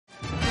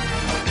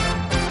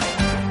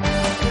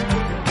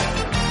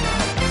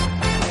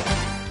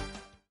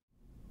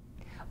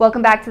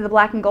Welcome back to the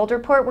Black and Gold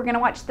Report. We're going to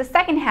watch the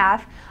second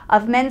half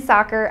of men's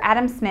soccer,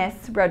 Adam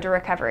Smith's road to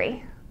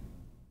recovery.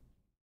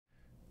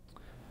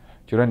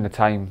 During the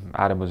time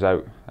Adam was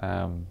out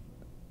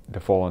the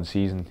following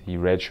season, he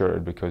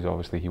redshirted because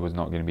obviously he was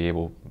not going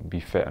to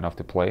be fit enough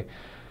to play.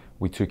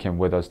 We took him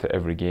with us to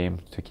every game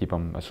to keep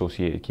him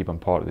associated, keep him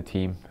part of the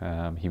team.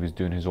 He was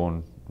doing his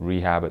own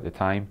rehab at the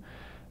time,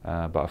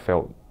 but I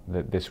felt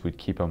that this would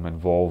keep him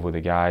involved with the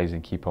guys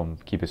and keep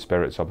his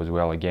spirits up as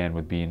well, again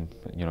with being,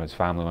 you know, his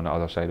family on the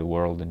other side of the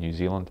world in New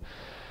Zealand.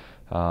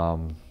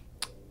 And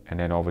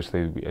then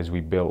obviously as we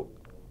built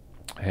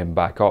him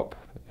back up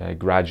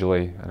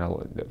gradually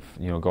and,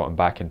 you know, got him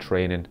back in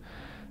training,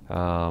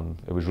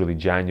 it was really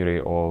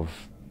January of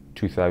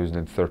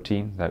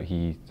 2013 that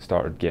he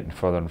started getting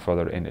further and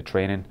further into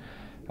training,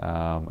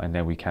 and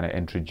then we kind of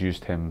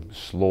introduced him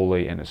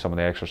slowly into some of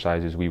the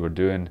exercises we were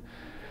doing.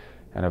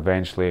 And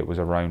eventually it was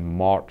around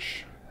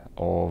March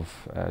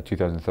of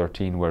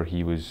 2013 where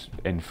he was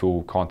in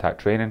full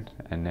contact training,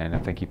 and then I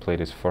think he played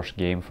his first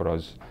game for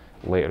us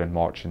later in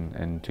March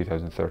in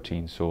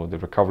 2013. So the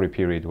recovery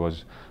period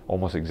was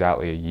almost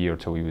exactly a year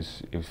till he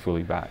was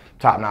fully back.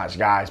 Top-notch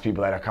guys,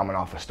 people that are coming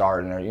off a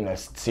start and you know,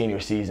 senior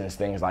seasons,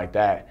 things like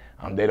that,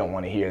 they don't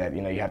want to hear that,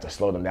 you know, you have to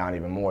slow them down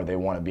even more. They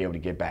want to be able to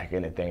get back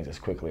into things as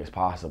quickly as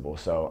possible.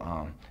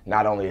 So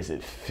not only is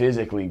it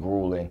physically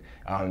grueling,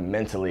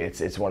 mentally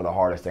it's one of the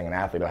hardest things an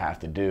athlete will have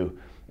to do.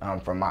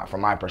 From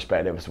my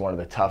perspective, it's one of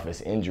the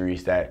toughest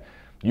injuries that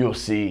you'll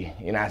see,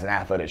 you know, as an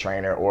athletic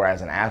trainer or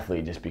as an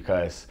athlete, just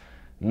because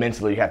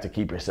mentally you have to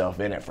keep yourself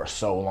in it for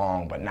so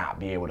long but not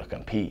be able to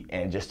compete,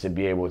 and just to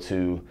be able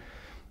to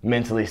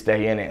mentally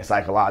stay in it,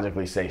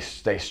 psychologically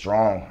stay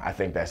strong. I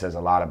think that says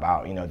a lot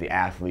about, you know, the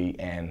athlete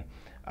and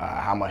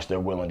how much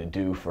they're willing to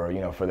do for, you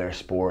know, for their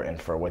sport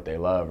and for what they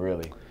love,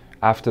 really.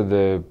 After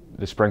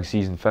the spring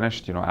season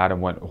finished, you know,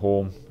 Adam went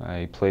home.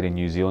 He played in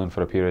New Zealand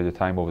for a period of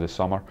time over the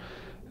summer,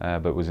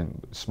 but was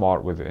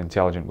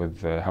intelligent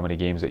with how many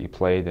games that he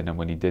played. And then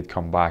when he did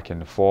come back in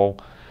the fall,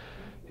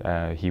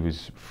 he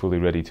was fully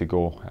ready to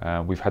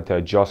go. We've had to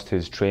adjust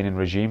his training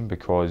regime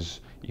because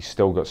he's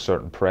still got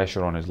certain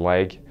pressure on his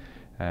leg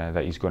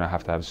that he's going to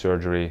have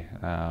surgery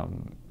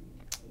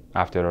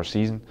after our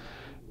season.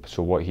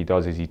 So what he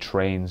does is he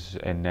trains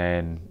and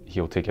then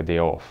he'll take a day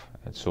off.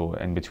 And so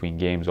in between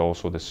games,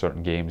 also there's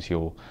certain games he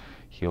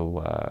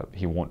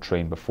won't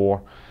train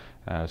before.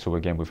 So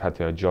again, we've had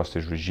to adjust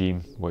his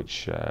regime,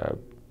 which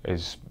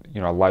is,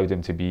 you know, allowed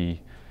him to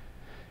be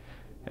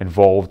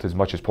involved as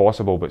much as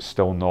possible, but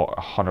still not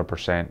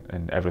 100%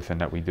 in everything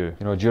that we do.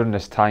 You know, during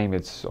this time,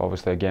 it's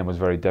obviously again was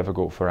very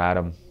difficult for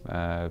Adam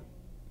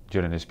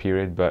during this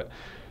period, but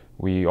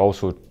we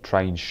also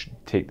try and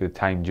take the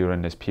time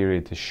during this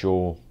period to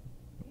show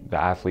the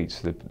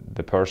athletes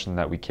the person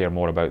that we care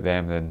more about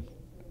them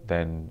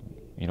than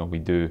you know we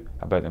do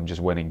about them just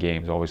winning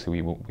games.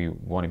 Obviously we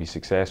want to be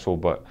successful,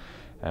 but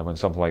when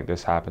something like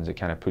this happens, it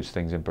kind of puts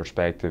things in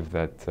perspective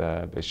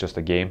that it's just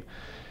a game,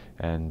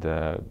 and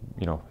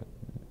you know,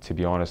 to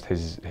be honest,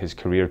 his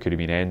career could have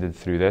been ended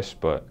through this,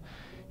 but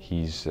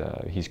he's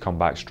come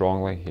back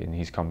strongly, and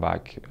he's come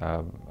back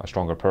a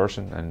stronger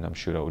person, and I'm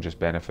sure it will just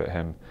benefit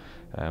him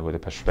with the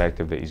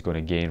perspective that he's going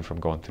to gain from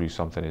going through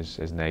something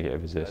as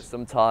negative as this.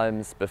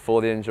 Sometimes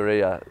before the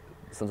injury,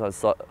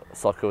 sometimes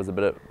soccer was a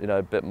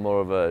bit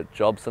more of a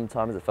job.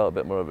 Sometimes it felt a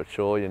bit more of a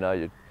chore. You know,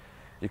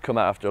 you come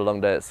out after a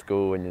long day at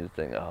school and you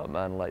think, oh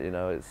man, like, you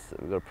know,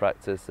 we've got to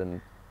practice,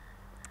 and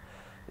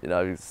you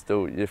know,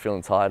 still you're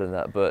feeling tired and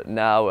that. But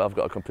now I've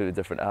got a completely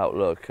different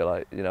outlook.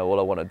 Like, you know, all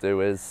I want to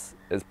do is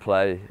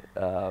play.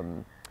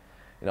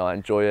 You know, I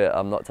enjoy it.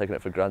 I'm not taking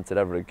it for granted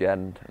ever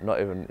again.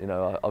 Not even, you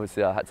know,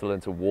 obviously I had to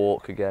learn to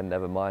walk again,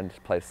 never mind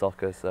play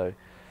soccer. So,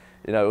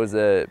 you know,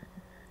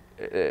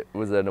 it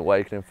was an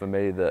awakening for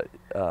me that,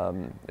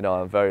 you know,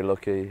 I'm very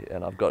lucky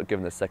and I've got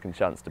given a second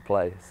chance to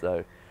play.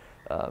 So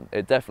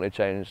it definitely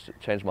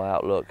changed my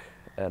outlook,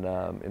 and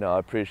you know, I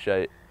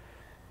appreciate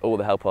all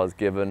the help I was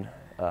given.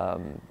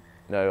 You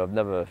know, I've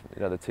never,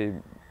 you know,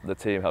 the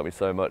team helped me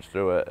so much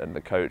through it, and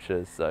the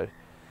coaches. So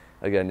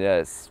again, yeah,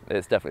 it's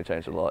definitely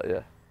changed a lot,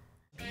 yeah.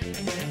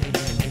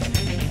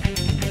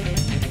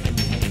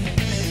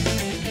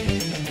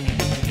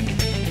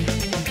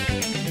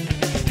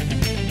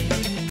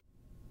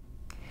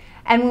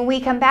 And when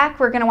we come back,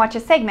 we're going to watch a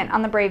segment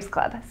on the Braves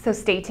Club, so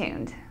stay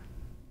tuned.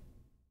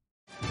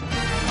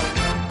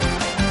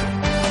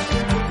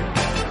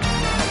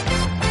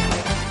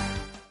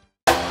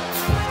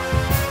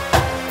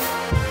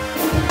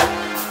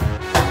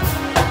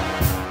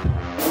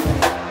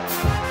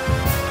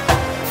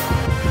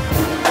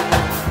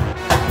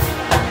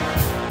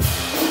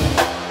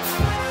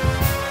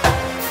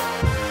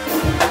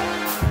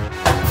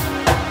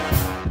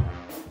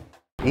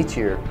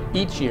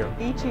 Each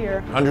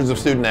year. Hundreds of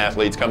student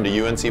athletes come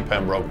to UNC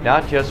Pembroke.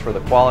 Not just for the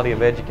quality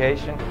of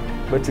education,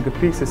 but to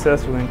compete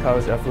successfully in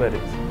college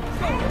athletics.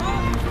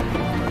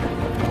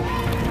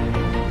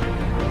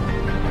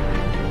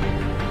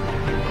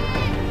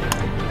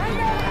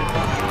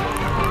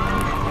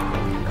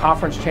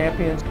 Conference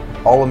champions,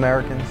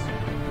 All-Americans,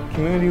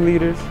 community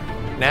leaders,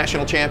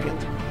 national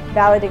champions,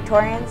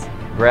 valedictorians,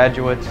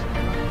 graduates,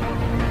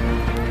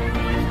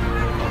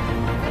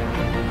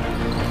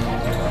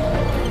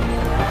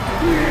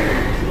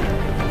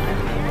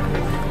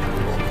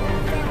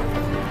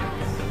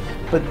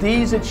 but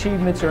these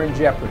achievements are in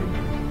jeopardy.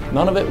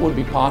 None of it would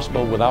be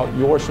possible without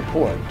your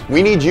support.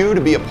 we need you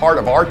to be a part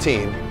of our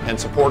team and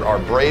support our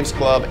Braves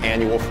Club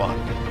annual fund.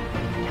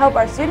 help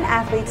our student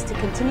athletes to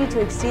continue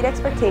to exceed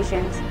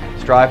expectations,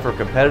 strive for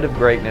competitive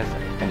greatness,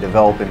 and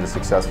develop into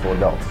successful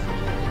adults.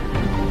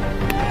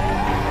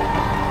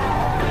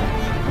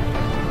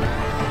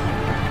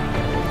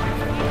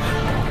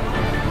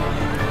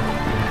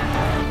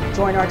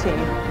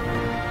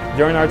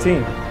 Join our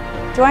team.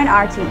 join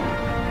our team.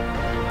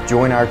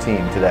 Join our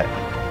team today.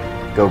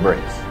 Go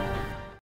Braves.